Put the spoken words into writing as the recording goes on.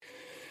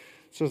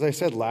So as I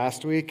said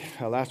last week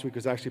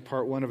was actually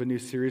part one of a new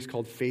series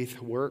called Faith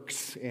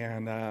Works.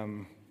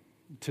 And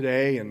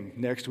today and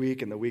next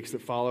week and the weeks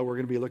that follow, we're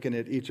going to be looking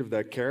at each of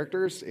the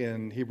characters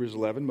in Hebrews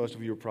 11. Most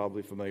of you are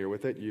probably familiar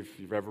with it. If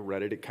you've ever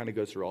read it, it kind of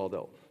goes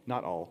through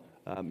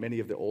many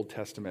of the Old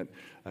Testament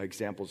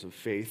examples of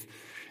faith.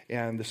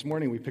 And this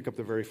morning we pick up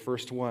the very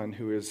first one,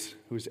 who's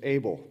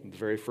Abel, the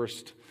very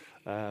first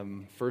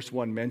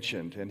one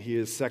mentioned, and he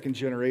is second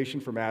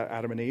generation from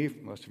Adam and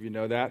Eve. Most of you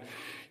know that.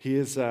 He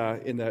is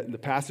in the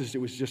passage that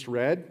was just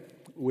read,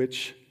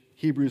 which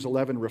Hebrews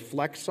 11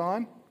 reflects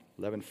on.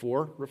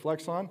 11:4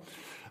 reflects on.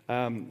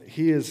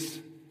 He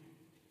is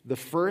the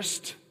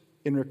first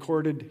in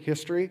recorded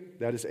history,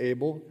 that is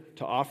Abel,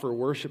 to offer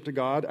worship to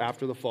God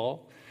after the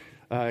fall.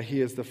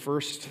 He is the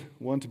first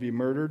one to be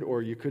murdered,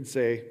 or you could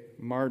say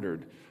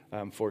martyred,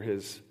 for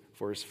his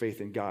faith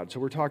in God.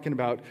 So we're talking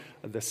about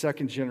the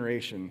second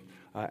generation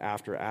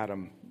after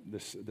Adam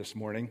this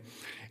morning.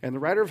 And the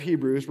writer of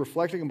Hebrews,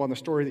 reflecting upon the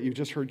story that you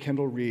just heard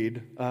Kendall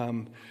read,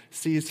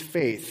 sees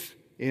faith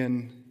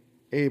in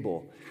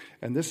Abel.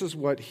 And this is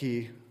what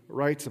he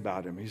writes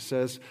about him. He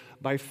says,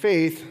 "By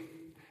faith,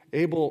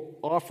 Abel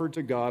offered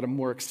to God a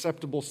more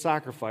acceptable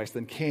sacrifice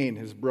than Cain,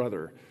 his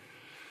brother,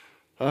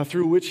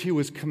 through which he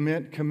was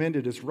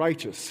commended as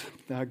righteous,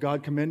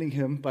 God commending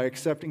him by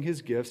accepting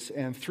his gifts.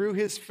 And through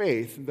his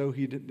faith, though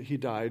he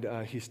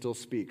died, he still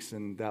speaks."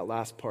 And that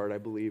last part, I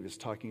believe, is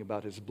talking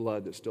about his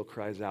blood that still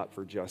cries out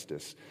for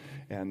justice.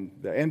 And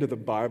the end of the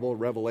Bible,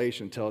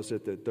 Revelation, tells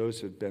it that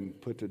those who have been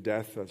put to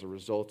death as a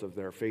result of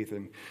their faith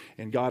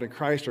in God and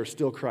Christ are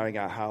still crying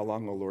out, "How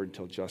long, O Lord,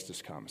 until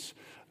justice comes?"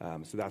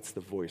 So that's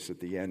the voice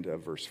at the end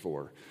of verse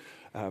 4.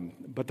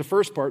 But the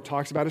first part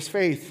talks about his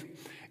faith.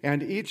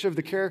 And each of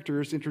the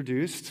characters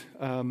introduced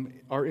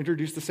are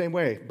introduced the same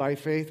way. By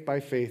faith,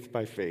 by faith,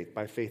 by faith.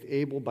 By faith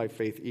Abel, by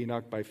faith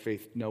Enoch, by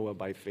faith Noah,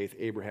 by faith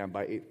Abraham,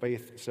 by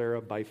faith Sarah,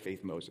 by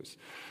faith Moses.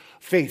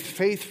 Faith,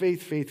 faith,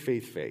 faith, faith,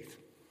 faith, faith.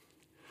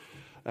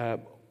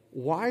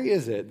 Why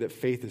is it that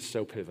faith is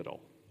so pivotal?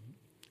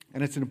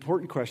 And it's an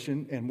important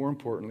question, and more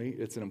importantly,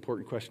 it's an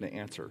important question to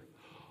answer.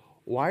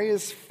 Why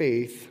is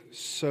faith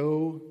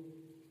so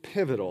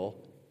pivotal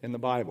in the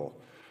Bible?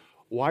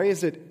 Why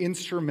is it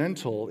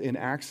instrumental in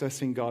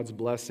accessing God's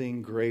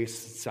blessing, grace,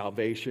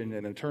 salvation,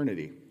 and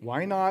eternity?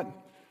 Why not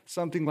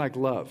something like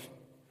love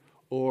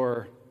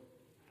or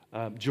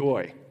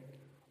joy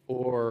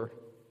or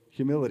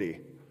humility?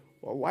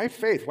 Well, why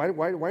faith?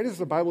 Why does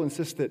the Bible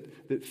insist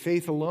that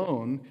faith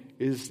alone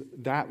is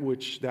that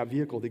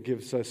vehicle that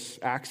gives us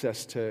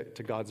access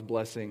to God's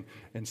blessing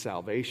and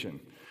salvation?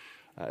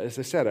 As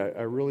I said,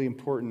 a really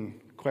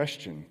important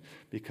question,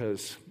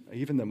 because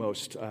even the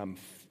most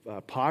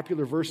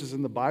popular verses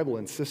in the Bible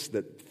insist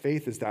that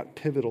faith is that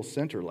pivotal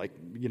center, like,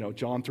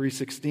 John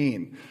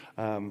 3:16,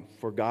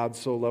 for God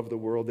so loved the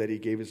world that he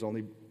gave his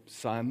only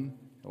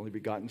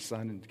begotten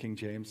Son in King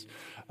James,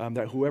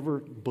 that whoever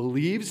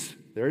believes,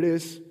 there it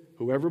is,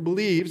 whoever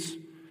believes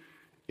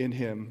in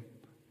him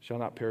shall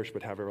not perish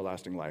but have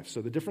everlasting life.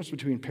 So the difference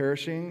between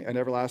perishing and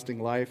everlasting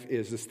life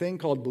is this thing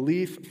called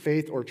belief,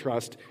 faith, or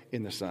trust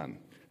in the Son.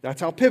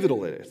 That's how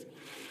pivotal it is.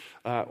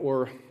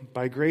 Or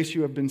by grace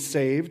you have been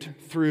saved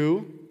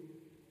through,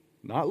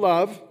 not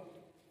love,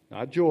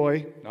 not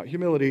joy, not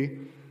humility.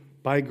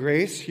 By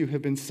grace you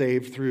have been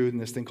saved through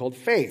this thing called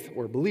faith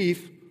or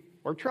belief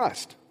or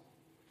trust.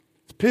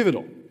 It's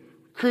pivotal,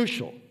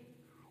 crucial.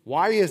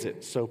 Why is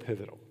it so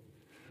pivotal?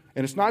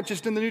 And it's not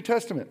just in the New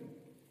Testament.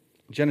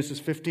 Genesis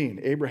 15,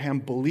 Abraham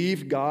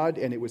believed God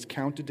and it was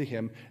counted to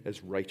him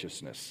as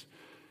righteousness.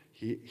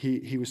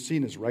 He was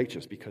seen as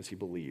righteous because he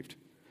believed.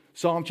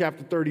 Psalm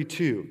chapter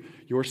 32,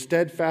 your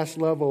steadfast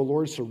love, O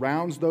Lord,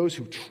 surrounds those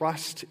who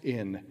trust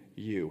in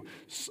you.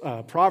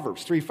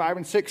 Proverbs 3, 5,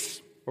 and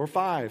 6, or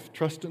 5,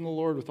 trust in the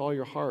Lord with all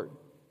your heart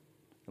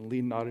and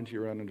lean not into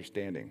your own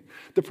understanding.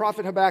 The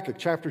prophet Habakkuk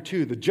chapter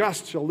 2, the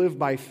just shall live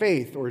by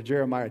faith, or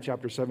Jeremiah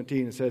chapter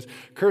 17, it says,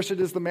 cursed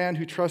is the man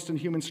who trusts in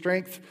human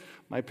strength,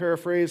 my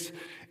paraphrase,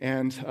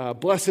 and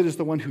blessed is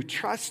the one who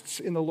trusts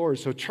in the Lord.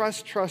 So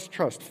trust, trust,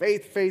 trust,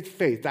 faith, faith,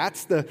 faith.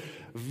 That's the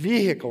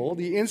vehicle,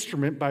 the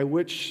instrument by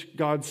which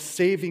God's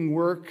saving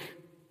work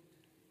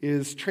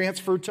is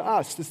transferred to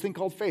us, this thing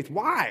called faith.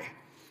 Why?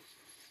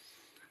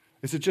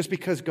 Is it just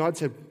because God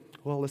said,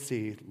 well, let's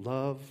see,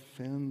 love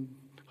and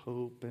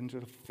hope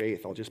and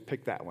faith, I'll just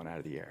pick that one out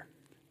of the air?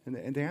 And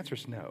the answer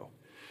is no.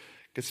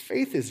 Because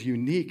faith is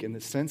unique in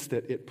the sense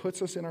that it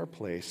puts us in our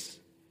place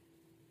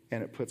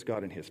and it puts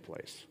God in his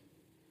place.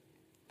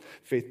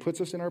 Faith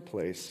puts us in our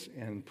place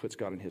and puts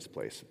God in his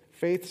place.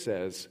 Faith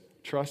says,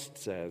 trust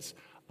says,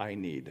 I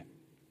need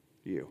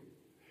you.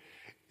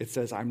 It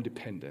says, I'm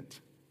dependent.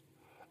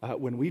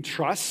 When we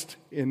trust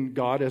in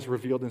God as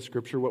revealed in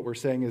Scripture, what we're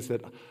saying is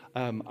that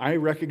I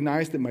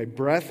recognize that my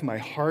breath, my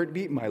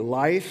heartbeat, my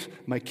life,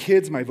 my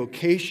kids, my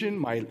vocation,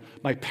 my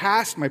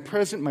past, my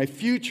present, my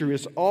future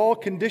is all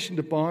conditioned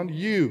upon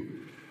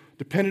you,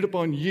 dependent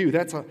upon you.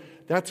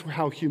 That's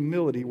how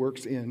humility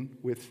works in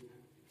with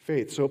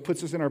faith. So it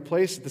puts us in our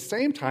place. At the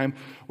same time,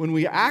 when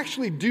we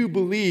actually do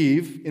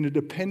believe in a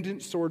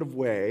dependent sort of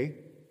way,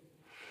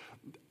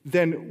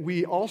 then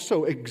we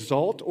also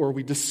exalt or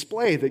we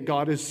display that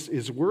God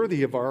is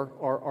worthy of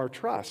our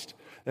trust.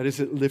 That is,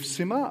 it lifts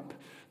him up,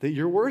 that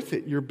you're worth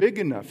it, you're big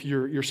enough,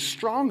 you're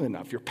strong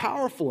enough, you're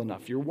powerful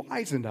enough, you're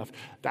wise enough.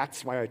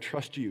 That's why I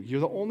trust you. You're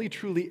the only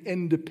truly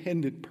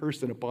independent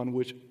person upon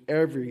which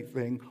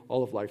everything,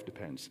 all of life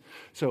depends.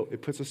 So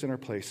it puts us in our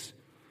place,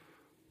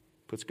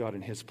 puts God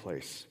in his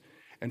place.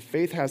 And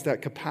faith has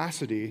that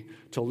capacity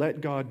to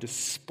let God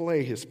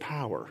display his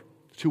power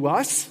to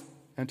us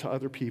and to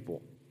other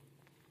people.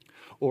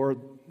 Or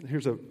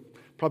here's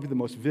probably the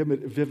most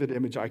vivid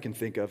image I can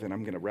think of, and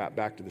I'm going to wrap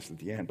back to this at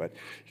the end, but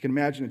you can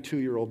imagine a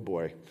 2-year-old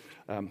boy.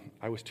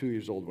 I was 2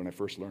 years old when I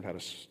first learned how to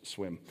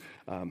swim.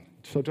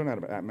 So don't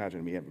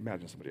imagine me,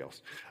 imagine somebody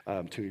else,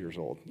 2 years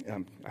old.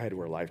 I had to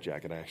wear a life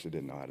jacket. I actually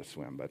didn't know how to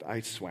swim, but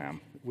I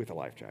swam with a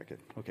life jacket.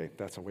 Okay,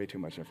 that's way too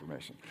much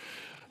information.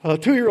 A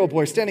 2-year-old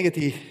boy standing at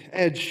the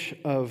edge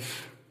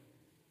of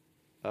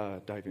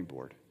a diving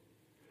board,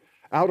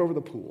 out over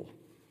the pool,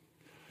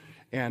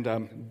 and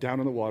down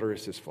in the water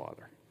is his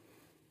father.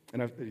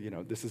 And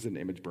this is an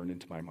image burned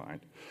into my mind.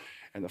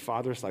 And the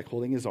father's like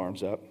holding his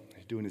arms up,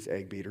 doing his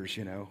egg beaters,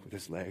 with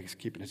his legs,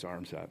 keeping his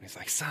arms up. And he's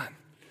like, son,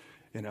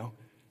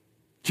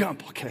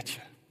 jump, I'll catch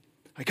you.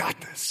 I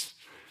got this.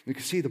 And you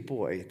can see the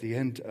boy at the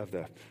end of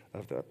the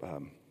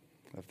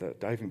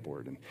diving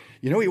board, and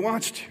he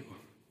wants to,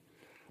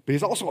 but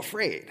he's also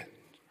afraid,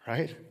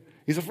 right?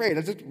 He's afraid.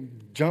 I just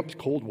jumped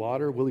cold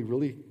water. Will he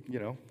really?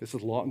 This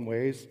is long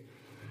ways.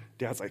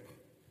 Dad's like,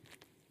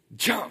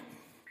 jump,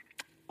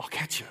 I'll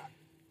catch you.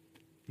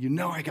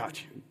 I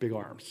got you. Big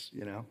arms,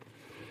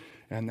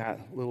 And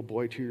that little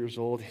boy, 2 years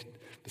old,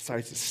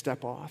 decides to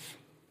step off.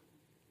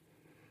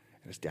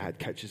 And his dad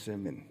catches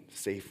him and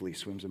safely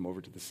swims him over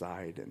to the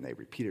side, and they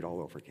repeat it all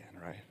over again,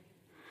 right?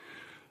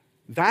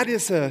 That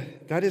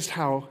is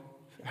how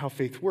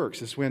faith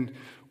works, is when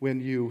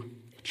you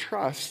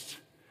trust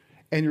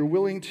and you're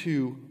willing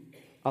to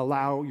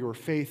allow your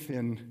faith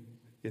in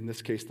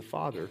this case, the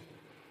Father,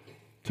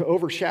 to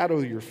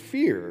overshadow your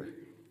fear.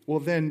 Well,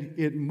 then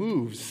it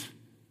moves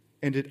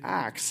and it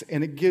acts,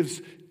 and it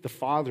gives the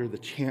Father the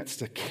chance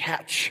to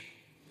catch,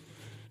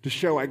 to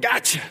show, I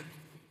got you.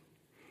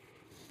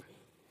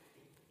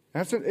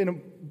 That's an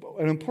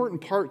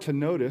important part to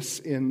notice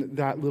in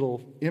that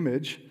little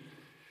image,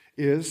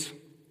 is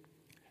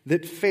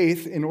that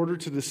faith, in order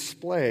to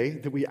display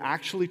that we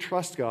actually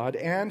trust God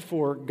and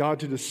for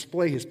God to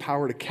display his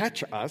power to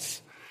catch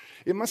us,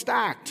 it must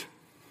act,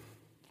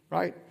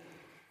 right?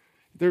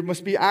 There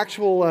must be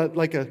actual,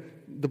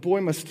 the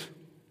boy must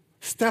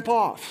step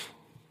off.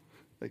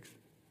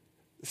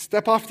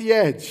 Step off the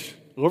edge,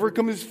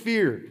 overcome his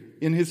fear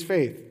in his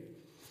faith.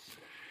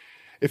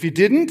 If he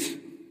didn't,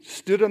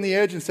 stood on the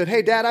edge and said,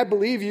 hey, Dad, I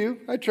believe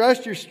you. I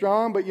trust you're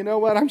strong, but you know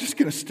what? I'm just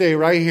going to stay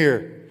right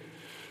here.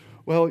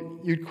 Well,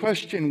 you'd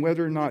question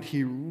whether or not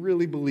he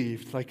really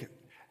believed.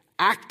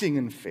 Acting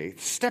in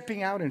faith,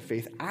 stepping out in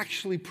faith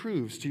actually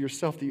proves to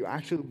yourself that you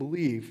actually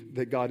believe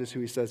that God is who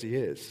he says he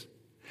is.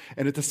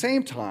 And at the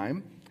same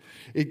time,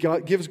 it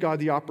gives God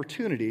the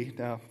opportunity.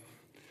 Now,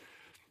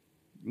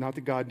 not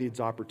that God needs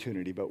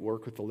opportunity, but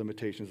work with the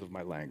limitations of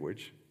my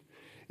language.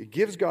 It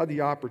gives God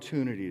the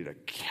opportunity to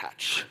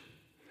catch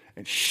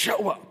and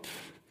show up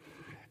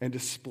and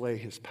display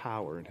his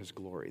power and his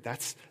glory.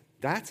 That's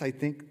I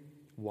think,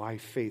 why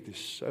faith is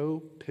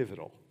so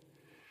pivotal.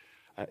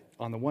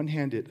 On the one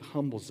hand, it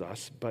humbles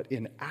us, but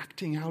in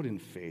acting out in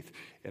faith,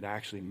 it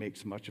actually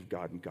makes much of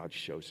God, and God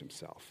shows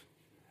himself.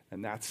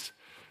 And that's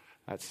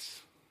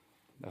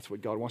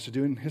what God wants to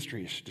do in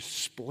history, is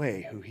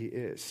display who he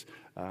is.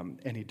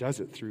 And he does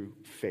it through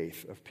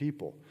faith of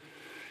people.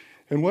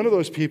 And one of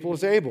those people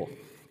is Abel,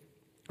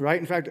 right?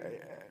 In fact,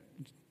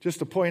 just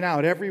to point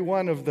out, every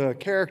one of the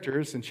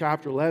characters in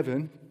chapter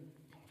 11,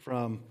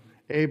 from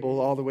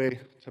Abel all the way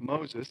to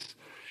Moses,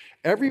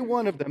 every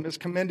one of them is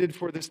commended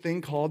for this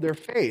thing called their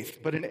faith.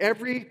 But in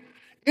every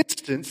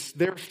instance,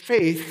 their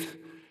faith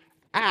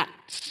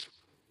acts.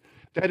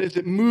 That is,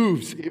 it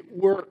moves, it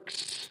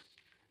works.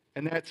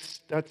 And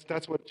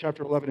that's what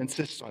chapter 11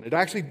 insists on. It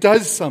actually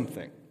does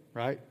something,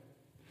 right?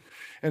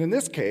 And in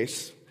this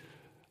case,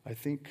 I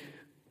think,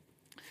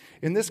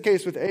 in this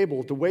case with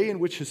Abel, the way in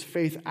which his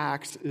faith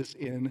acts is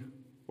in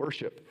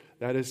worship.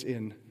 That is,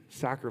 in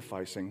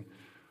sacrificing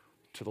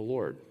to the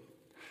Lord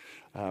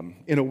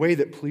in a way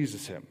that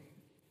pleases him.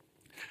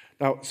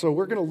 Now, so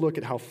we're going to look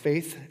at how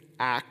faith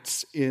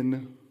acts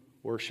in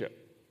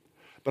worship.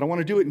 But I want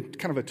to do it in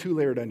kind of a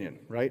two-layered onion,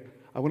 right?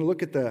 I want to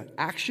look at the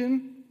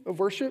action of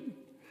worship,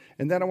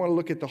 and then I want to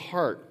look at the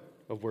heart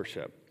of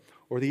worship,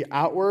 or the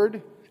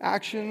outward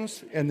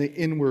actions and the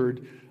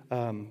inward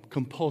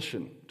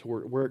compulsion to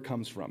where it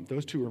comes from.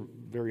 Those two are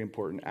very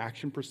important.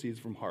 Action proceeds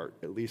from heart,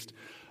 at least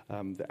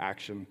the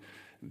action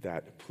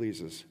that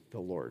pleases the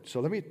Lord. So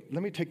let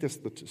me take this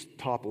the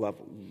top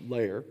level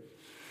layer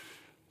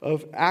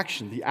of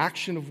action, the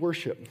action of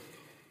worship.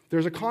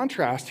 There's a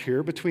contrast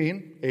here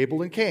between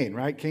Abel and Cain,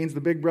 right? Cain's the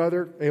big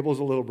brother, Abel's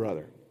the little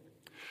brother.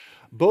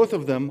 Both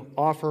of them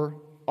offer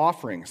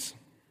offerings.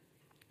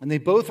 And they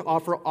both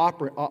offer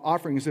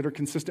offerings that are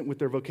consistent with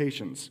their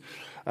vocations.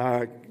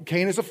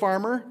 Cain is a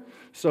farmer,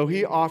 so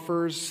he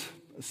offers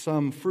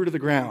some fruit of the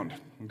ground,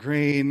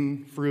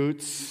 grain,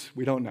 fruits.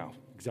 We don't know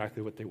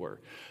exactly what they were.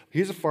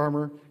 He's a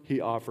farmer. He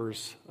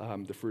offers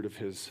the fruit of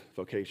his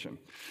vocation.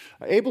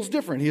 Abel's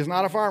different. He is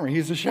not a farmer.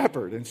 He's a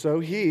shepherd. And so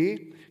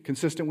he,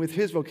 consistent with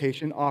his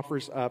vocation,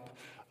 offers up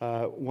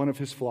one of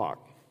his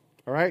flock.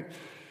 All right?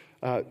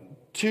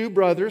 Two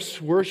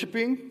brothers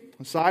worshiping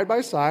side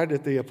by side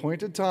at the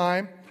appointed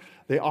time.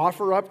 They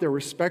offer up their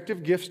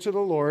respective gifts to the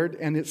Lord,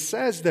 and it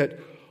says that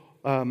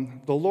the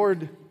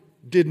Lord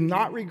did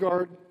not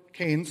regard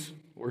Cain's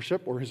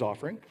worship or his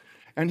offering,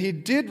 and he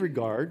did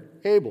regard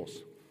Abel's.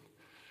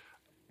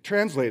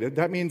 Translated,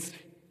 that means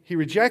he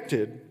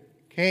rejected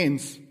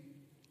Cain's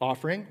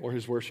offering or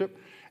his worship,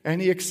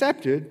 and he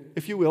accepted,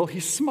 if you will, he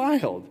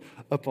smiled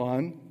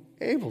upon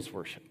Abel's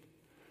worship.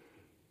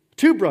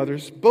 Two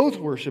brothers, both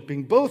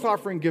worshiping, both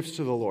offering gifts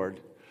to the Lord.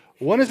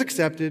 One is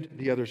accepted,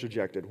 the other is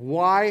rejected.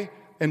 Why?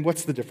 And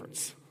what's the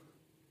difference?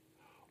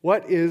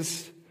 What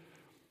is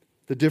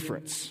the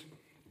difference?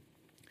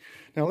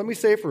 Now, let me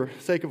say for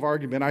sake of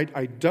argument,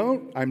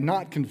 I'm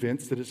not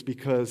convinced that it's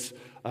because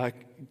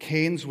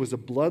Cain's was a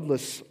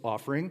bloodless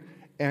offering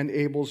and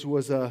Abel's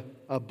was a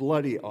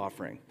bloody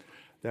offering.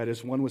 That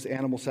is, one was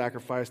animal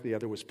sacrifice, the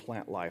other was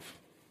plant life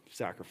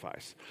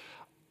sacrifice.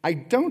 I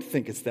don't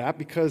think it's that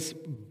because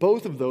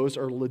both of those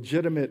are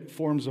legitimate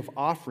forms of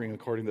offering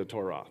according to the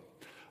Torah,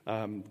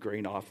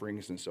 grain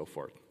offerings and so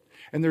forth.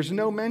 And there's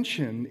no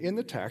mention in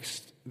the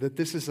text that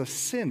this is a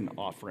sin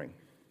offering.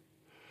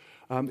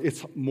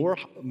 It's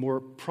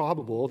more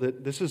probable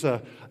that this is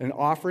an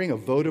offering, a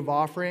votive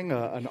offering,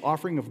 an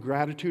offering of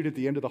gratitude at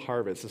the end of the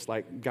harvest. It's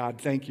like, God,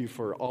 thank you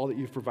for all that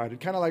you've provided,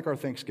 kind of like our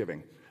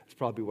Thanksgiving. That's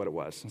probably what it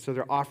was. And so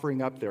they're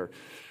offering up their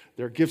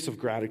gifts of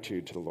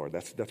gratitude to the Lord.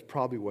 That's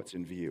probably what's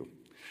in view.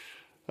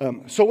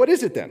 So what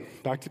is it then?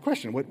 Back to the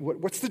question,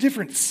 what's the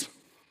difference?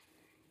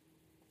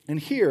 And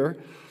here,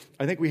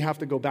 I think we have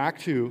to go back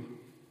to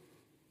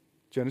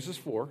Genesis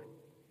 4,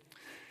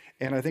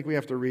 and I think we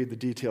have to read the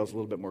details a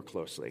little bit more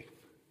closely,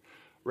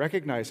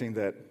 recognizing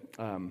that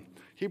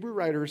Hebrew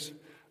writers,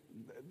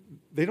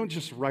 they don't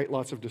just write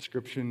lots of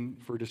description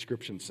for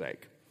description's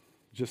sake,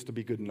 just to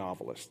be good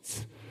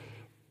novelists.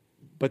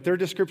 But their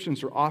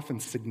descriptions are often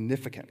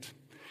significant.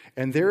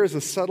 And there is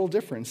a subtle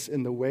difference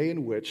in the way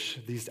in which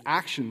these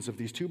actions of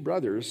these two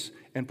brothers,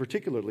 and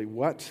particularly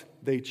what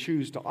they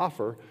choose to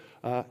offer,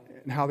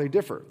 and how they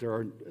differ.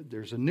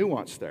 There's a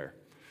nuance there.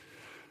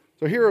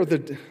 So here are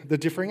the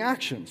differing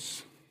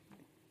actions.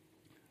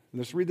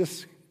 Let's read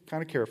this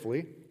kind of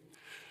carefully.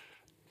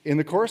 In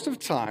the course of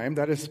time,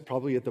 that is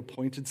probably at the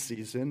appointed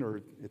season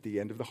or at the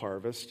end of the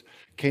harvest,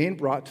 Cain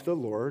brought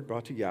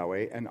to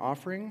Yahweh, an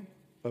offering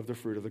of the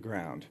fruit of the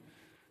ground.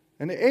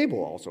 And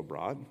Abel also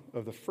brought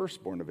of the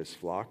firstborn of his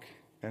flock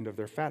and of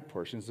their fat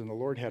portions, and the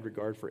Lord had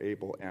regard for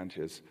Abel and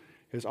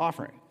his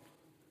offering.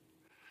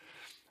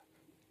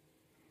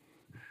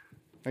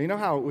 Now, you know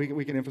how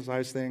we can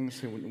emphasize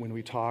things when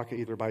we talk,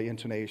 either by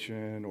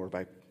intonation or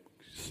by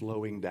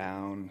slowing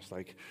down. It's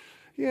like,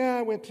 yeah,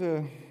 I went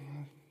to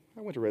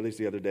Rayleigh's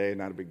the other day,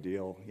 not a big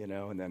deal,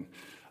 and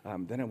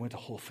then I went to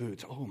Whole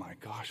Foods. Oh my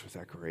gosh, was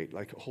that great.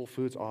 Like, Whole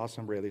Foods,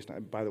 awesome. Rayleigh's,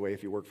 by the way,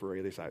 if you work for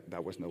Rayleigh's,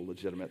 that wasn't a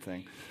legitimate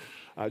thing.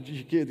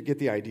 You get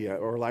the idea.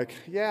 Or like,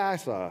 yeah, I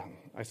saw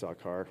a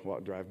car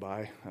drive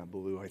by,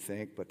 blue, I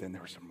think, but then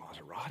there was some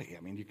Maserati.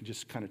 I mean, you can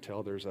just kind of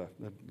tell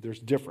there's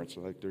difference.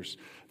 Like there's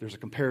a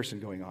comparison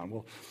going on.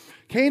 Well,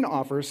 Cain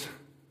offers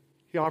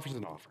an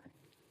offering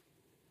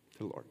to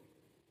the Lord.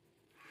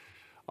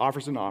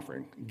 Offers an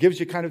offering. Gives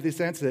you kind of the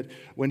sense that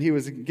when he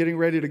was getting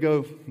ready to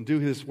go do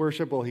his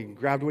worship, well, he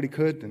grabbed what he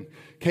could and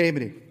came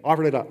and he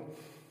offered it up.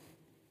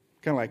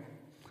 Kind of like,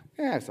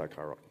 I saw a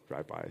car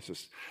drive by. It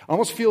just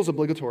almost feels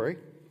obligatory.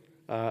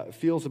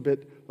 Feels a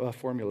bit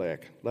formulaic,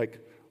 like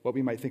what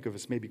we might think of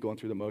as maybe going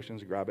through the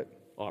motions, grab it,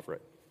 offer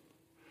it.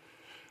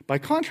 By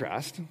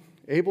contrast,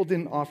 Abel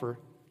didn't offer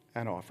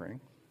an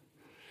offering.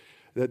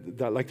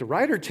 Like the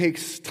writer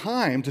takes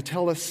time to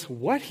tell us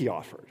what he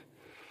offered.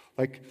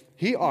 Like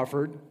he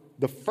offered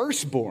the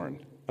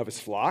firstborn of his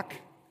flock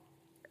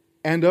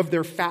and of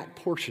their fat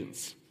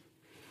portions.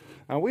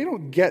 Now, we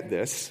don't get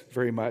this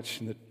very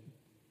much in the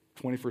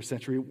 21st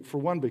century, for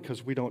one,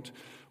 because we don't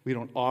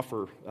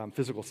offer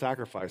physical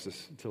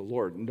sacrifices to the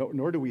Lord,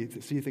 nor do we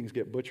see things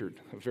get butchered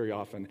very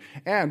often.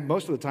 And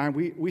most of the time,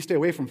 we stay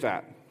away from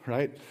fat,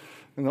 right?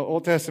 In the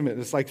Old Testament,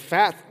 it's like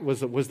fat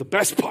was the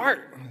best part.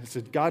 It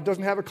said God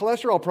doesn't have a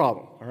cholesterol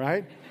problem, all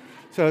right?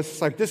 So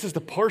it's like, this is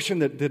the portion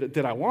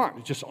that I want.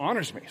 It just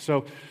honors me.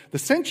 So the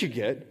sense you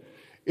get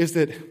is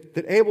that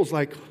Abel's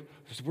like,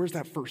 where's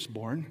that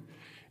firstborn?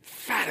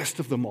 Fattest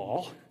of them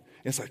all.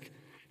 And it's like,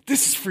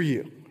 this is for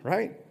you,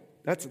 right?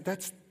 That's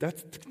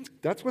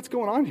what's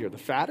going on here. The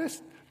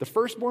fattest, the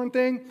firstborn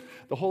thing,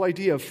 the whole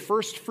idea of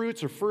first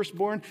fruits or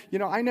firstborn.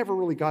 I never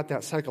really got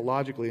that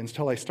psychologically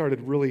until I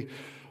started really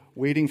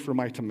waiting for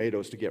my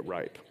tomatoes to get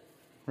ripe,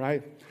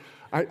 right?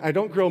 I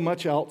don't grow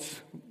much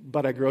else,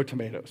 but I grow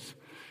tomatoes.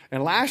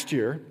 And last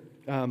year,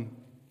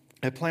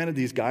 I planted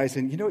these guys,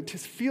 and it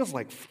just feels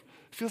like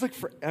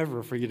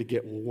forever for you to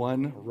get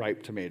one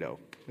ripe tomato.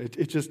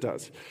 It just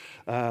does.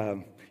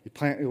 You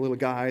plant your little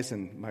guys,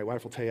 and my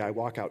wife will tell you I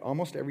walk out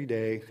almost every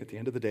day. At the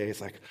end of the day, it's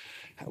like,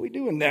 how we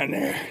doing down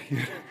there?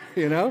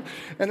 And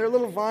their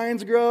little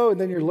vines grow,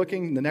 and then you're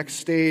looking, the next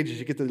stage is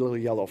you get the little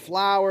yellow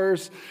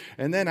flowers,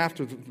 and then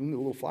after the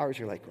little flowers,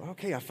 you're like,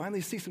 okay, I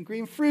finally see some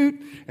green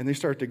fruit, and they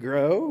start to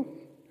grow,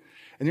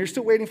 and you're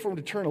still waiting for them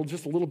to turn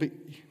just a little bit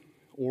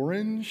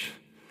orange.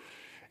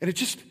 And it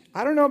just,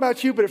 I don't know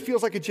about you, but it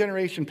feels like a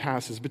generation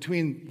passes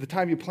between the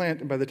time you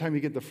plant and by the time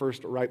you get the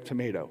first ripe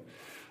tomato.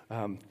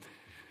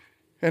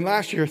 And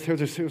last year,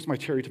 it was my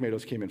cherry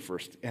tomatoes came in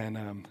first. And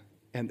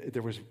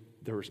I was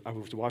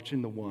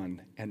watching the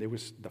one, and it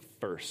was the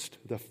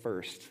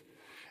first.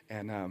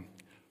 And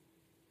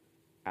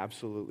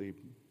absolutely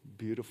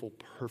beautiful,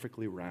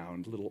 perfectly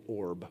round little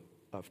orb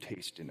of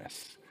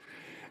tastiness.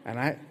 And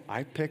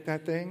I picked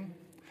that thing,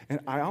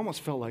 and I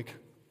almost felt like,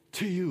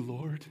 to you,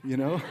 Lord,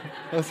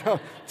 That's how,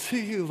 to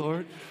you,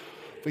 Lord.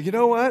 But you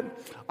know what?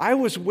 I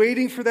was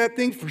waiting for that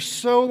thing for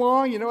so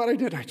long. You know what I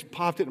did? I just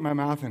popped it in my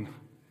mouth and,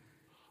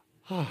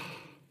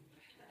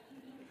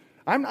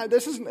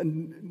 this is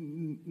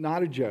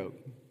not a joke.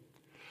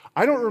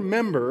 I don't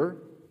remember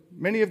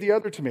many of the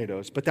other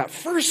tomatoes, but that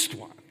first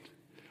one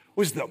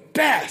was the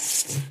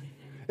best.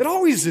 It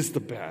always is the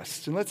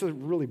best, and that's a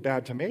really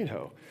bad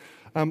tomato.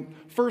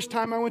 First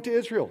time I went to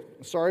Israel.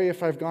 Sorry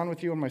if I've gone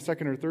with you on my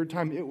second or third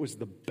time. It was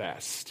the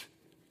best.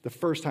 The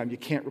first time, you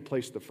can't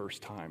replace the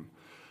first time.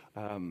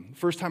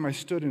 First time I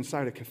stood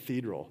inside a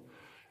cathedral.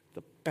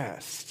 The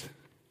best.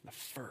 The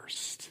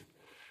first.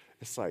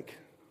 It's like,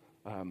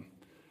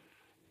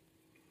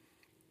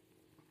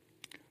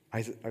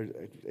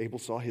 Abel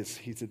saw he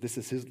said, this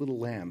is his little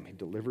lamb. He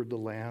delivered the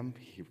lamb.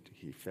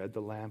 He fed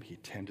the lamb. He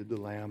tended the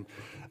lamb.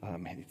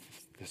 And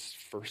this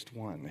first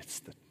one,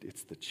 it's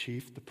the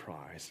chief, the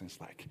prize. And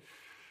it's like,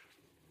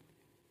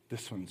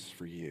 this one's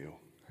for you.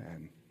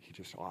 And he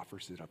just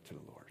offers it up to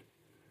the Lord.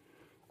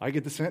 I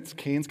get the sense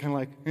Cain's kind of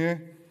like,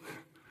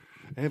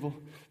 Abel,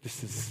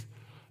 this is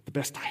the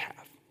best I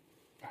have.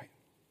 Right?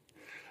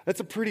 That's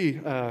a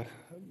pretty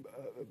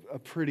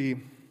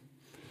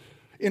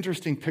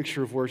interesting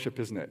picture of worship,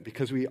 isn't it?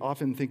 Because we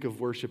often think of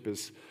worship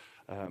as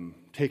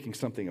taking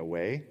something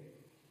away.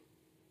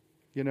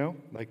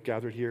 Like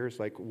gathered here, it's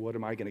like, what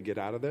am I going to get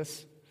out of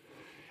this?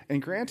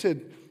 And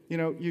granted,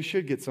 you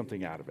should get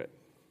something out of it.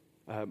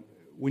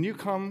 When you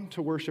come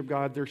to worship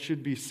God, there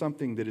should be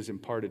something that is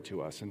imparted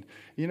to us. And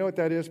you know what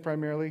that is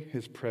primarily?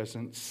 His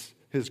presence,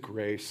 His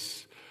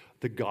grace,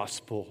 the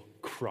gospel,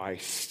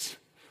 Christ.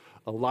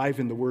 Alive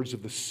in the words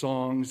of the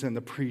songs and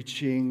the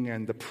preaching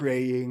and the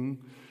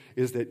praying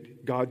is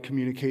that God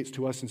communicates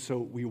to us, and so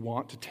we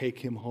want to take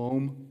Him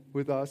home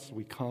with us.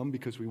 We come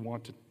because we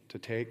want to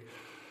take.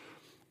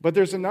 But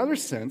there's another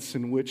sense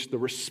in which the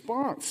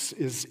response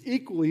is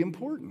equally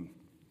important,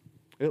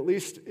 at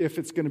least if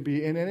it's going to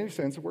be in any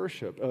sense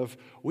worship, of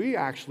we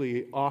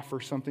actually offer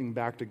something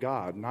back to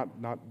God,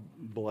 not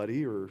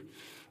bloody or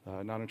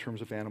not in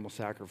terms of animal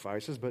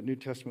sacrifices, but New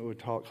Testament would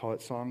call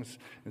it songs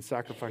and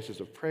sacrifices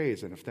of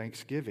praise and of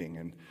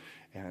thanksgiving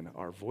and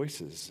our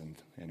voices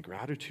and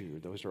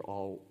gratitude. Those are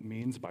all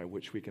means by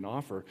which we can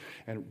offer.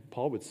 And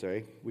Paul would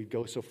say we'd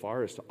go so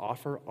far as to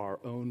offer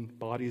our own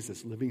bodies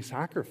as living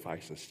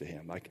sacrifices to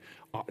Him. Like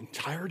our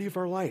entirety of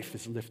our life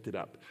is lifted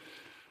up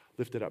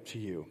to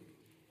you.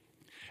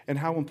 And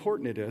how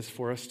important it is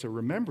for us to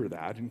remember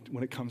that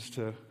when it comes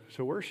to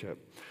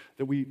worship,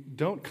 that we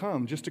don't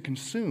come just to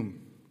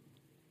consume.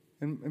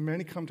 And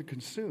many come to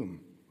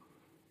consume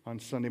on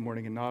Sunday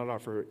morning and not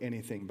offer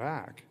anything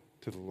back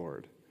to the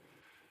Lord.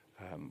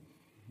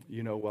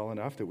 You know well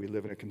enough that we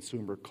live in a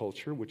consumer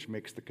culture, which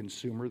makes the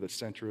consumer the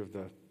center of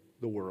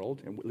the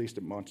world, and at least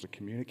it wants to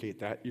communicate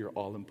that you're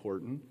all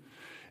important.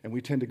 And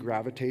we tend to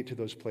gravitate to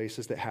those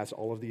places that has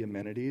all of the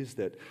amenities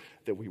that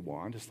we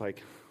want. It's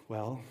like,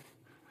 well,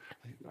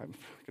 I'm going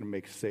to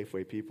make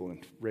Safeway people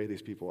and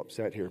these people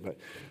upset here, but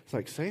it's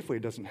like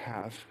Safeway doesn't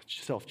have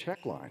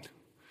self-check line.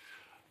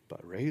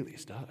 But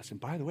Rayleigh's does.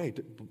 And by the way,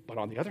 but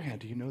on the other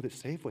hand, do you know that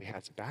Safeway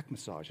has back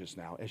massages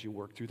now as you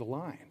work through the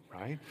line,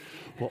 right?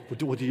 Well,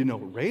 do you know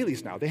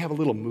Rayleigh's now? They have a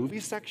little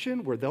movie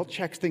section where they'll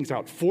check things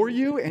out for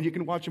you, and you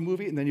can watch a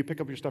movie, and then you pick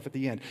up your stuff at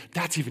the end.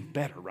 That's even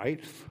better, right?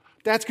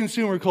 That's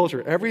consumer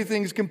culture.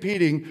 Everything's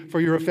competing for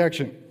your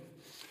affection.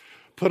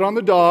 Put on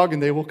the dog,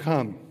 and they will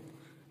come.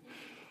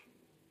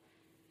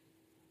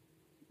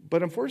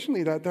 But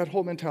unfortunately, that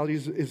whole mentality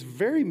is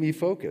very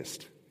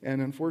me-focused. And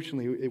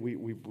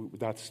unfortunately,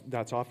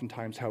 that's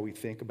oftentimes how we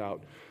think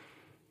about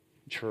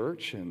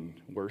church and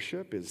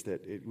worship, is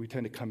that we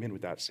tend to come in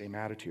with that same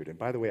attitude. And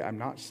by the way, I'm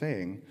not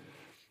saying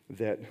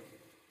that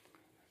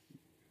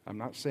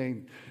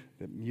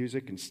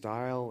music and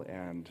style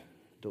and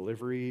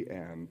delivery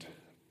and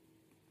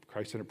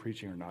Christ-centered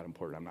preaching are not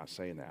important. I'm not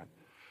saying that.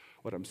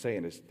 What I'm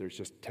saying is there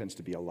just tends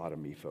to be a lot of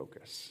me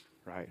focus,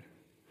 right?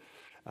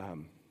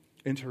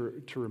 And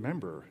to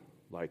remember,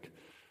 like,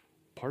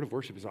 part of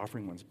worship is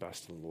offering one's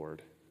best to the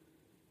Lord.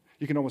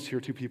 You can almost hear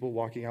two people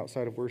walking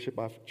outside of worship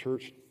after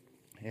church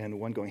and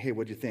one going, hey,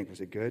 what'd you think?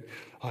 Was it good?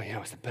 Oh, yeah,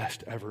 it was the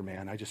best ever,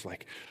 man. I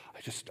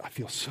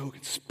feel so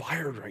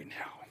inspired right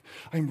now.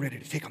 I'm ready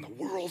to take on the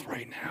world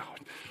right now.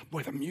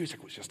 Boy, the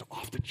music was just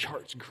off the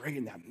charts great,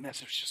 and that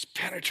message was just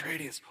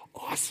penetrating. It's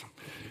awesome.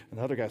 And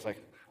the other guy's like,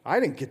 I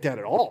didn't get that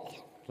at all.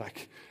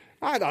 Like,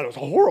 I thought it was a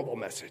horrible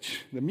message.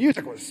 The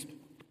music was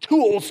too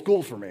old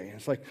school for me.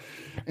 It's like,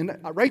 and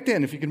right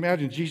then, if you can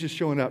imagine Jesus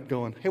showing up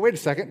going, hey, wait a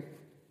second.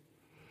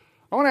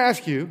 I want to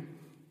ask you,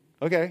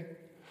 okay,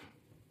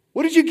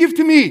 what did you give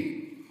to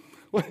me?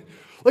 What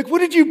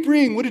did you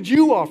bring? What did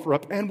you offer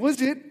up? And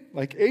was it,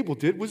 like Abel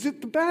did, was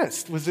it the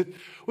best? Was it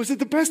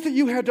the best that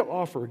you had to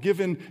offer,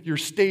 given your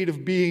state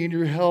of being and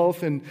your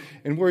health and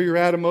where you're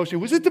at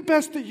emotionally? Was it the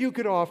best that you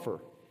could offer?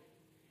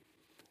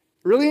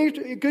 Really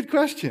a good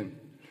question.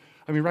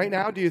 I mean, right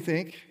now, do you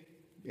think,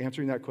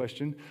 answering that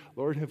question,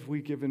 Lord, have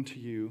we given to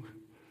you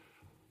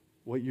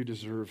what you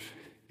deserve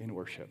in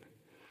worship?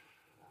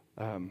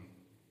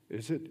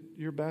 Is it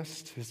your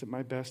best? Is it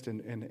my best?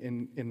 And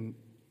in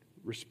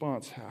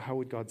response, how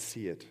would God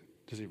see it?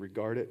 Does he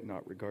regard it,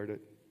 not regard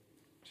it?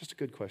 Just a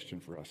good question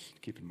for us to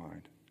keep in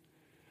mind.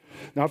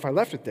 Now, if I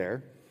left it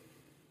there,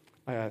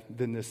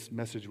 then this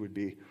message would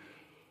be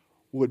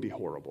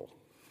horrible.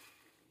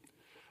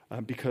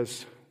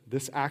 Because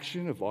this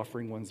action of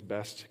offering one's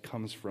best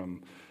comes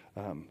from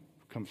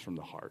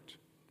the heart.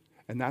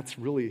 And that's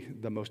really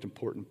the most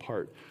important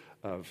part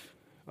of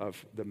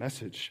the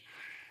message.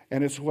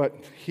 And it's what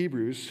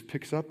Hebrews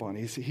picks up on.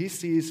 He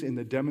sees in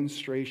the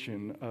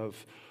demonstration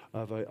of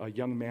a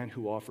young man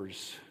who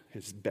offers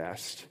his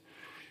best,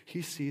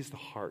 he sees the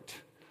heart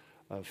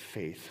of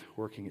faith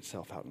working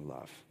itself out in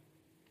love.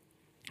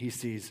 He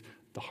sees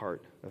the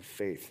heart of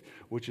faith,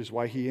 which is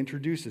why he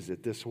introduces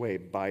it this way.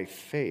 By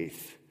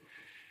faith,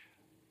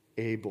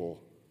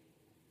 Abel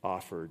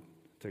offered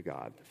to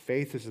God.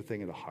 Faith is the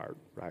thing of the heart,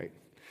 right?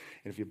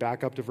 And if you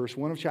back up to verse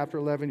 1 of chapter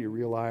 11, you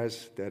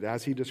realize that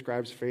as he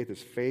describes faith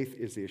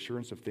is the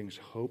assurance of things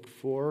hoped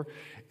for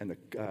and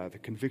the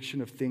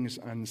conviction of things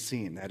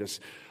unseen. That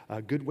is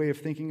a good way of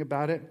thinking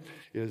about it,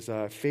 is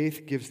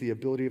faith gives the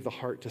ability of the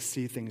heart to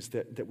see things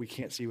that we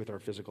can't see with our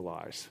physical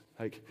eyes.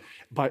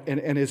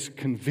 And is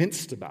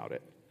convinced about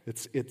it.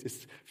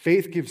 It's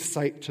faith gives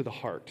sight to the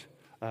heart.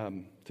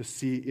 To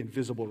see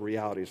invisible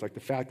realities, like the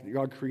fact that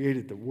God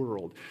created the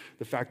world,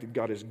 the fact that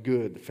God is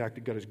good, the fact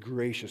that God is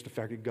gracious, the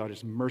fact that God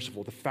is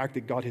merciful, the fact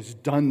that God has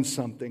done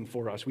something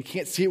for us. We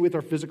can't see it with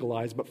our physical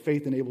eyes, but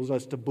faith enables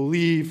us to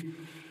believe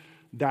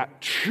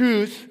that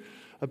truth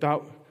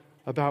about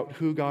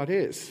who God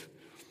is.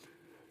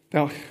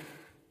 Now,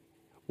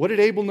 what did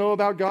Abel know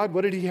about God?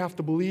 What did he have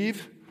to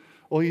believe?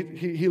 Well,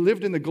 he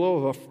lived in the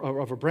glow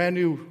of a brand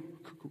new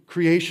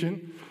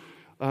creation.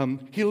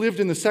 He lived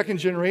in the second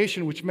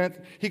generation, which meant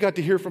he got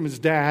to hear from his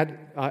dad,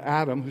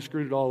 Adam, who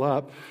screwed it all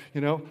up,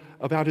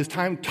 about his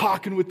time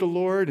talking with the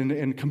Lord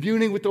and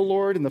communing with the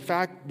Lord, and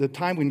the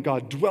time when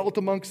God dwelt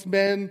amongst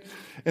men,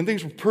 and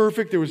things were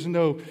perfect. There was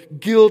no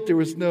guilt. There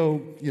was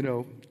no,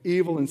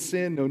 evil and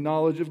sin, no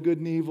knowledge of good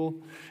and evil.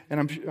 And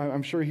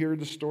I'm sure he heard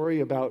the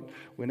story about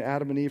when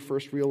Adam and Eve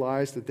first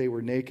realized that they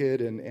were naked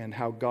and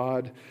how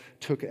God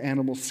took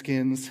animal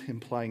skins,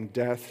 implying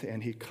death,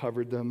 and he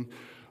covered them,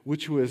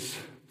 which was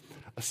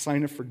a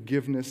sign of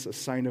forgiveness, a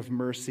sign of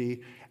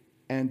mercy,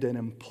 and an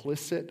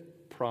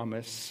implicit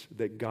promise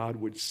that God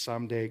would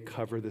someday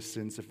cover the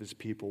sins of his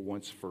people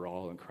once for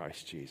all in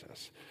Christ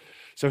Jesus.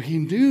 So he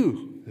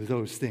knew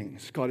those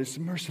things. God is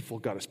merciful.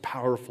 God is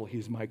powerful.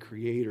 He's my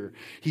creator.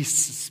 He's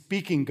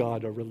speaking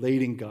God, a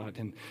relating God,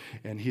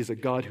 and he's a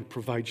God who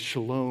provides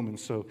shalom. And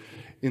so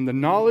in the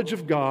knowledge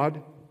of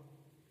God,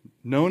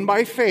 known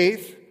by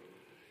faith,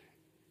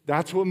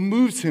 that's what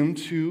moves him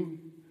to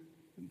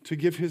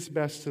give his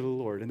best to the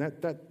Lord. And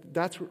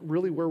that's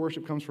really where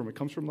worship comes from. It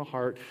comes from the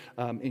heart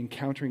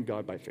encountering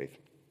God by faith.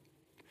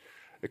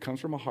 It comes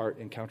from a heart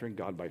encountering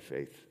God by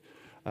faith.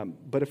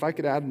 But if I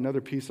could add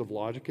another piece of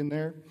logic in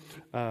there,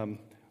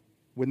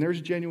 when there's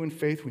genuine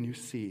faith, when you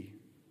see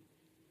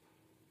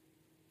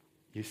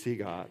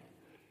God,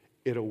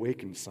 it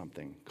awakens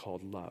something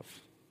called love.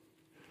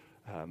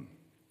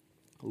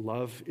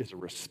 Love is a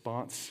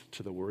response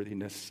to the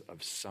worthiness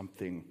of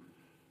something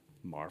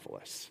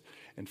marvelous.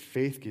 And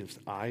faith gives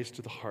eyes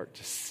to the heart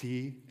to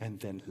see and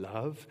then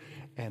love,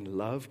 and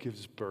love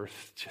gives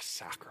birth to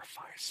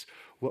sacrifice.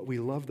 What we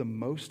love the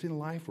most in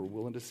life, we're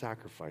willing to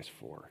sacrifice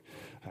for.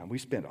 We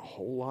spend a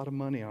whole lot of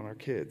money on our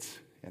kids,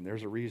 and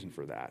there's a reason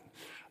for that.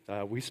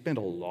 We spend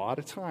a lot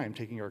of time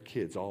taking our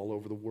kids all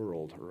over the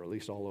world, or at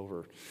least all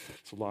over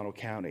Solano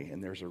County,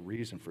 and there's a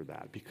reason for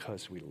that,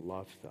 because we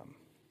love them.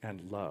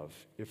 And love,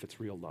 if it's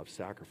real love,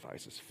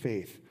 sacrifices.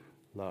 Faith,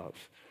 love,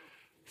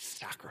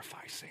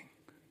 sacrificing.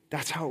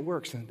 That's how it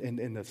works.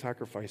 And the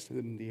sacrifice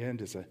in the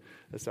end is a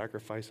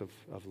sacrifice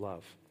of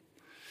love.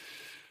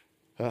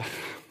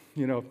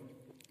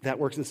 That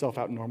works itself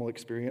out in normal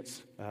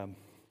experience.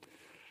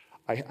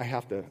 I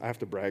have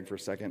to brag for a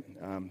second.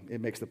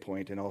 It makes the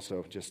point, and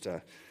also just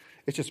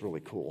it's just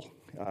really cool.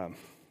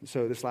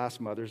 So this last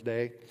Mother's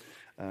Day,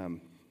 May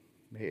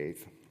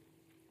 8th,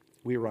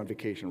 we were on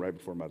vacation right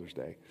before Mother's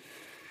Day.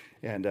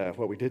 And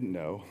what we didn't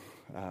know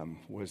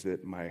was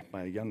that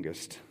my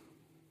youngest,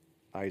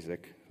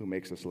 Isaac, who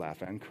makes us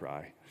laugh and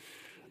cry,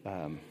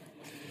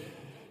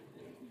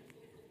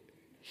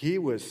 he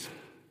was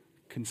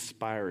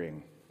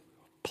conspiring,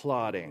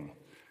 plotting,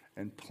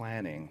 and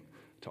planning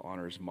to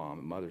honor his mom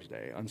on Mother's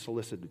Day,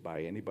 unsolicited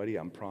by anybody,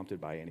 unprompted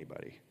by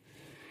anybody.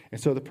 And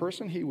so the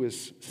person he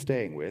was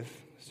staying with,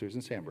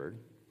 Susan Sandberg,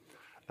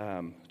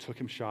 took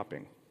him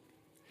shopping.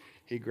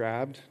 He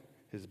grabbed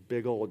his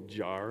big old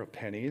jar of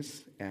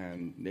pennies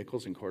and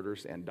nickels and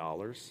quarters and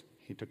dollars.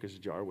 He took his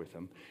jar with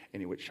him,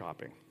 and he went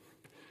shopping.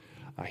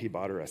 He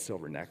bought her a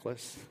silver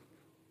necklace.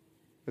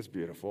 That's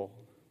beautiful.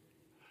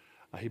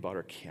 He bought her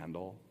a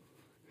candle.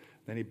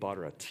 Then he bought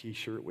her a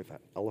T-shirt with an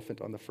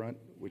elephant on the front,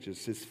 which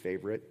is his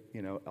favorite,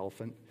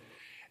 elephant.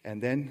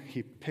 And then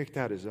he picked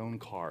out his own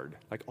card.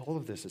 Like, all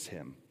of this is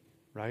him,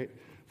 right,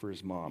 for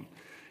his mom.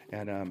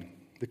 And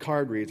the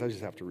card reads, I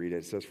just have to read it.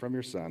 It says, "From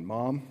your son,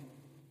 Mom,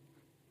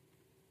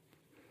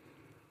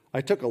 I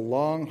took a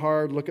long,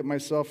 hard look at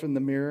myself in the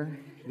mirror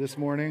this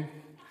morning,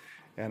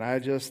 and I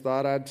just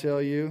thought I'd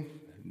tell you,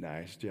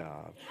 nice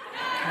job."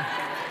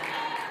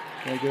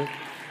 That good?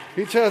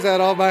 He chose that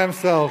all by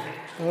himself.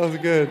 That was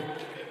good.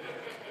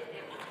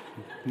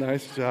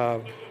 Nice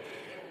job.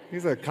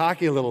 He's a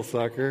cocky little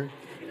sucker.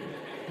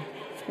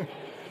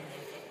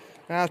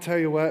 I'll tell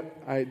you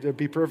what, to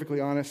be perfectly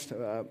honest,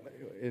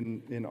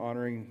 in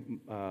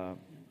honoring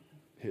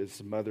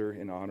his mother,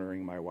 in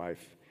honoring my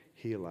wife,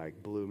 he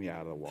blew me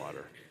out of the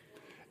water.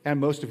 And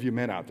most of you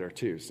men out there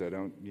too, so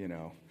don't,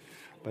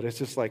 But it's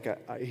just like,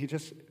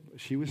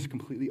 she was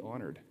completely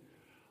honored,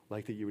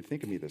 like that you would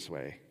think of me this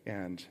way.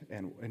 And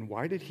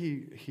why did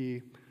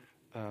he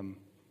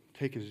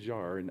take his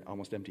jar and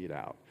almost empty it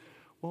out?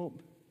 Well,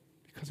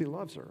 because he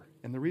loves her.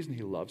 And the reason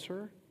he loves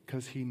her,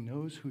 because he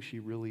knows who she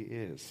really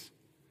is.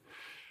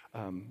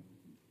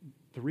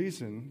 The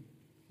reason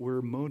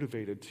we're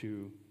motivated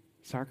to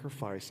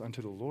sacrifice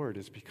unto the Lord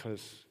is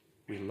because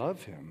we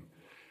love him.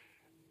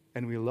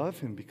 And we love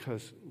him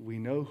because we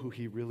know who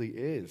he really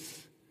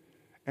is.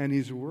 And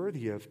he's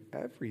worthy of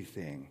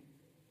everything.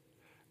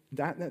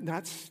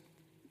 That's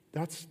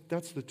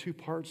the two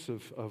parts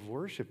of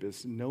worship,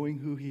 is knowing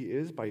who he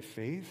is by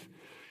faith.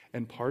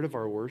 And part of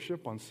our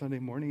worship on Sunday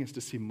morning is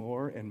to see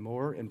more and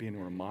more and being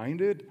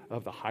reminded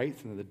of the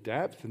height and the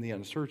depth and the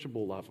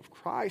unsearchable love of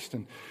Christ.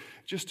 And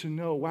just to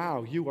know,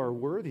 wow, you are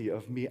worthy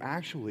of me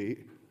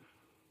actually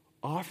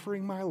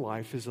offering my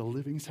life as a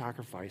living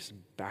sacrifice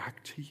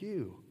back to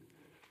you.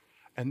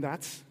 And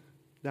that's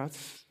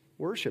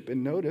worship.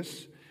 And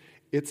notice,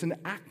 it's an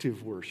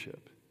active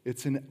worship.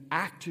 It's an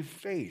active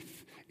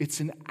faith. It's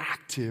an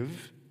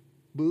active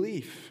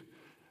belief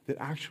that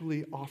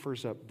actually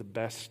offers up the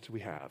best we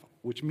have,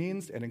 which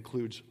means and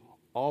includes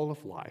all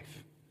of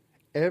life,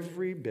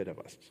 every bit of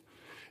us.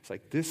 It's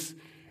like, this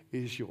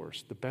is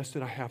yours, the best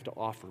that I have to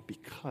offer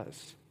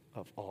because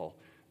of all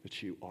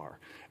that you are.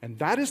 And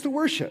that is the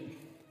worship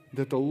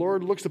that the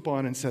Lord looks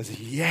upon and says,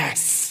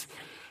 yes,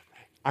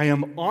 I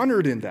am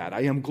honored in that.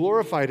 I am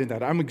glorified in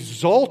that. I'm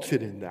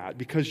exalted in that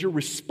because you're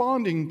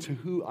responding to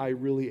who I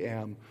really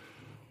am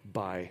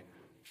by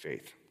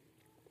faith.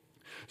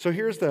 So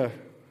here's the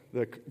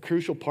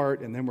crucial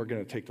part, and then we're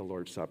going to take the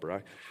Lord's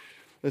Supper.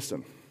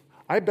 Listen,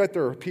 I bet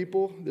there are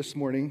people this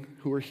morning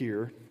who are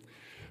here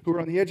who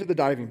are on the edge of the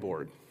diving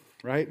board,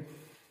 right?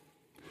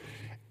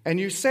 And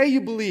you say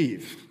you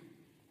believe.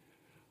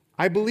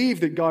 I believe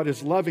that God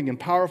is loving and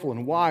powerful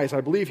and wise. I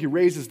believe he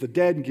raises the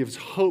dead and gives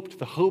hope to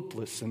the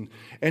hopeless.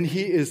 And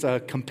he is a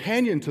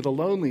companion to the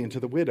lonely and to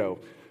the widow.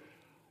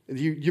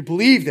 You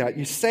believe that.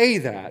 You say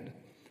that.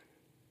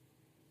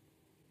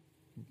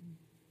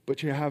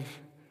 But you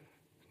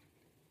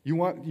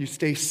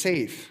stay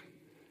safe.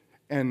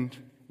 And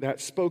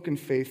that spoken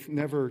faith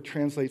never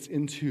translates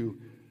into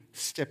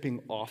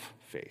stepping off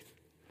faith.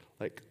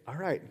 Like, all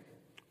right,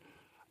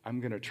 I'm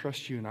going to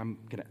trust you and I'm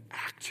going to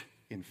act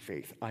in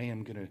faith. I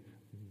am going to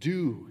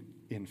do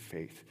in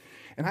faith.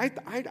 And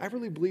I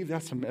really believe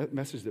that's a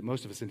message that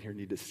most of us in here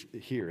need to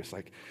hear. It's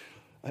like,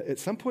 at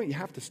some point you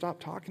have to stop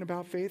talking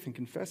about faith and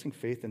confessing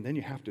faith, and then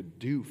you have to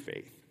do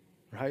faith,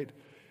 right?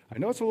 I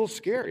know it's a little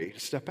scary to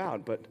step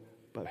out, but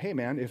hey,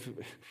 man,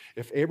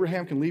 if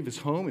Abraham can leave his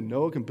home and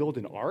Noah can build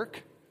an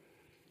ark,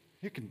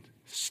 you can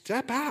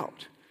step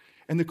out.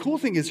 And the cool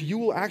thing is you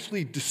will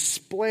actually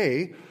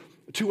display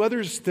to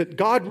others that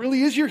God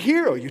really is your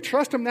hero. You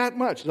trust him that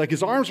much. Like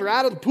his arms are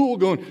out of the pool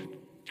going,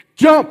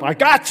 jump, I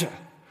gotcha.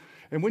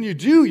 And when you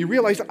do, you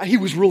realize he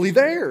was really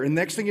there. And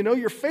next thing you know,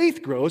 your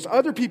faith grows.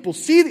 Other people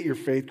see that your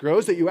faith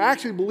grows, that you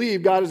actually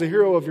believe God is a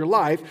hero of your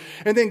life.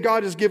 And then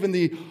God is given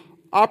the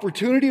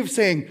opportunity of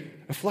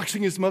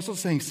flexing his muscles,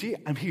 saying, see,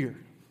 I'm here.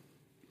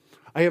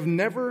 I have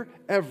never,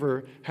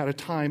 ever had a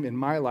time in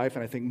my life,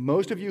 and I think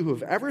most of you who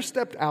have ever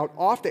stepped out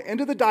off the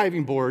end of the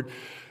diving board,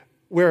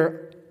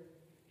 where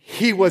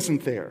he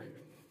wasn't there.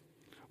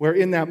 Where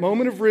in that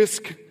moment of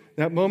risk,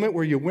 that moment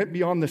where you went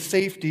beyond the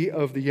safety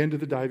of the end of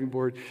the diving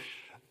board,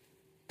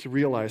 to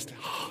realize,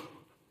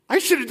 I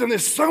should have done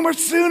this so much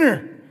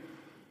sooner.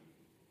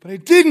 But I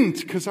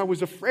didn't because I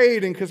was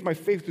afraid and because my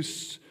faith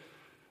was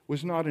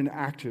was not an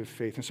active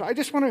faith. And so I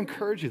just want to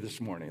encourage you this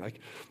morning.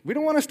 Like, we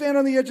don't want to stand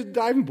on the edge of the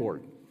diving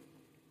board.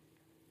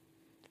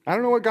 I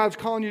don't know what God's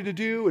calling you to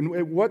do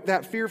and what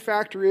that fear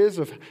factor is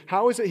of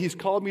how is it he's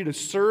called me to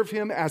serve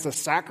him as a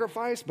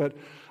sacrifice, but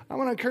I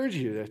want to encourage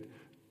you to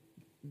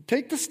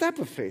take the step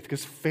of faith,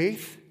 because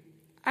faith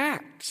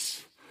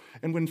acts.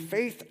 And when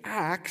faith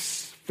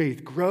acts,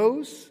 faith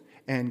grows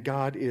and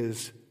God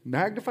is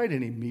magnified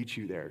and he meets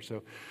you there.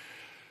 So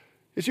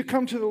as you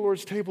come to the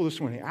Lord's table this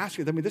morning, ask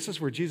you, this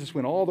is where Jesus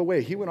went all the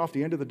way. He went off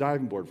the end of the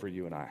diving board for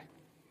you and I,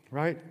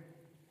 right?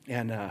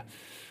 And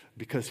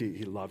because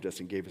he loved us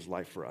and gave his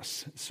life for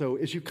us. So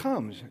as you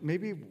come,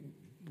 maybe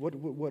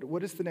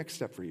what is the next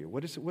step for you?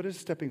 What does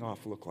stepping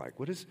off look like?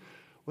 What is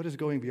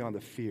going beyond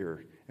the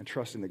fear and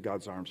trusting that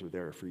God's arms are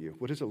there for you?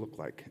 What does it look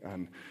like?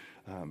 And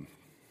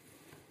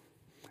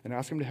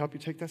ask him to help you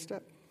take that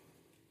step.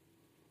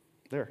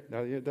 There,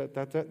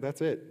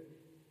 that's it.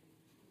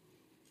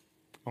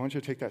 I want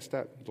you to take that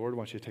step. The Lord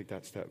wants you to take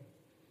that step.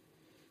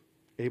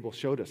 Abel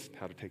showed us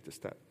how to take the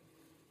step.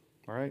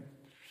 All right?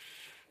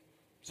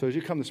 So as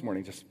you come this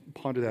morning, just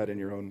ponder that in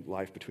your own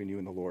life between you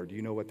and the Lord. Do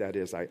you know what that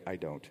is? I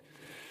don't.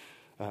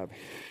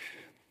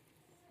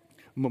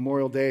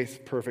 Memorial Day is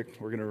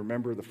perfect. We're going to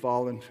remember the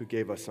fallen who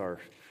gave us our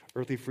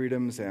earthly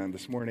freedoms. And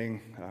this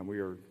morning, we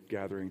are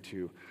gathering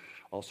to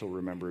also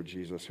remember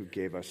Jesus who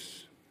gave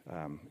us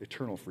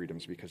eternal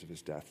freedoms because of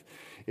his death.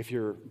 If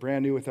you're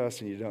brand new with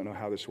us and you don't know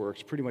how this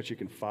works, pretty much you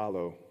can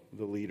follow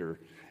the leader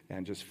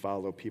and just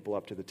follow people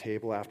up to the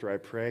table after I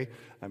pray.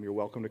 You're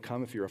welcome to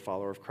come if you're a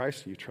follower of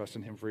Christ. You trust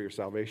in him for your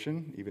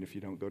salvation. Even if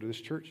you don't go to this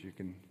church, you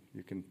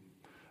can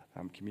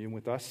commune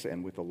with us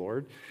and with the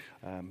Lord.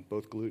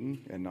 Both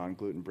gluten and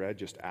non-gluten bread,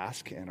 just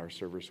ask and our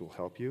servers will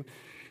help you.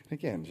 And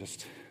again,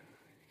 just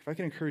if I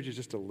can encourage you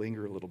just to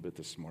linger a little bit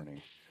this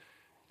morning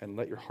and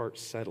let your heart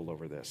settle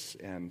over this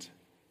and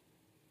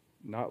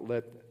not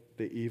let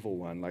the evil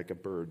one, like a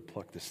bird,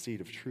 pluck the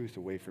seed of truth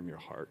away from your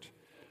heart,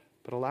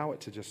 but allow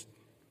it to just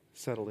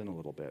settle in a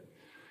little bit.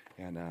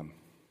 And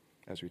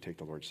as we take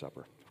the Lord's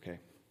Supper, okay?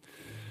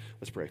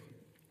 Let's pray.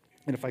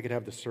 And if I could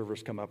have the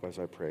servers come up as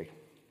I pray.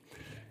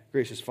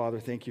 Gracious Father,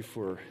 thank you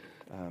for,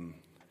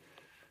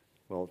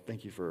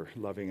 thank you for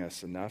loving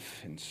us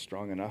enough and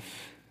strong enough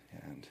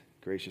and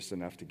gracious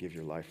enough to give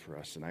your life for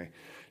us. And I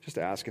just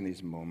ask in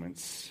these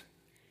moments,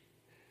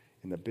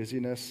 in the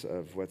busyness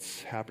of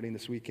what's happening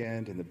this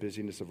weekend, in the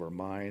busyness of our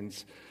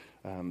minds,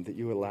 that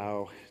you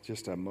allow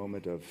just a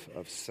moment of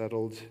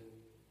settled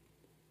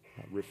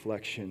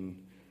reflection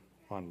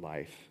on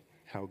life,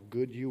 how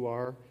good you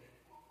are,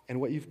 and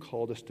what you've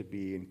called us to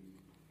be and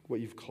what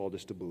you've called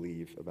us to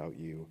believe about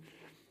you.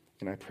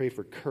 And I pray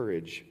for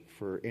courage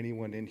for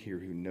anyone in here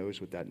who knows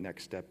what that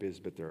next step is,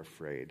 but they're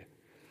afraid.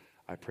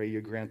 I pray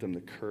you grant them the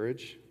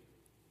courage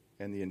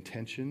and the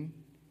intention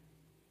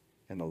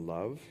and the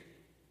love,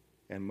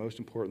 and most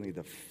importantly,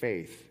 the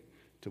faith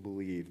to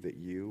believe that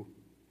you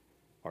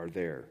are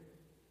there,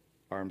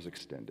 arms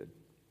extended.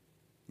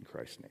 In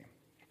Christ's name,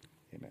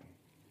 amen.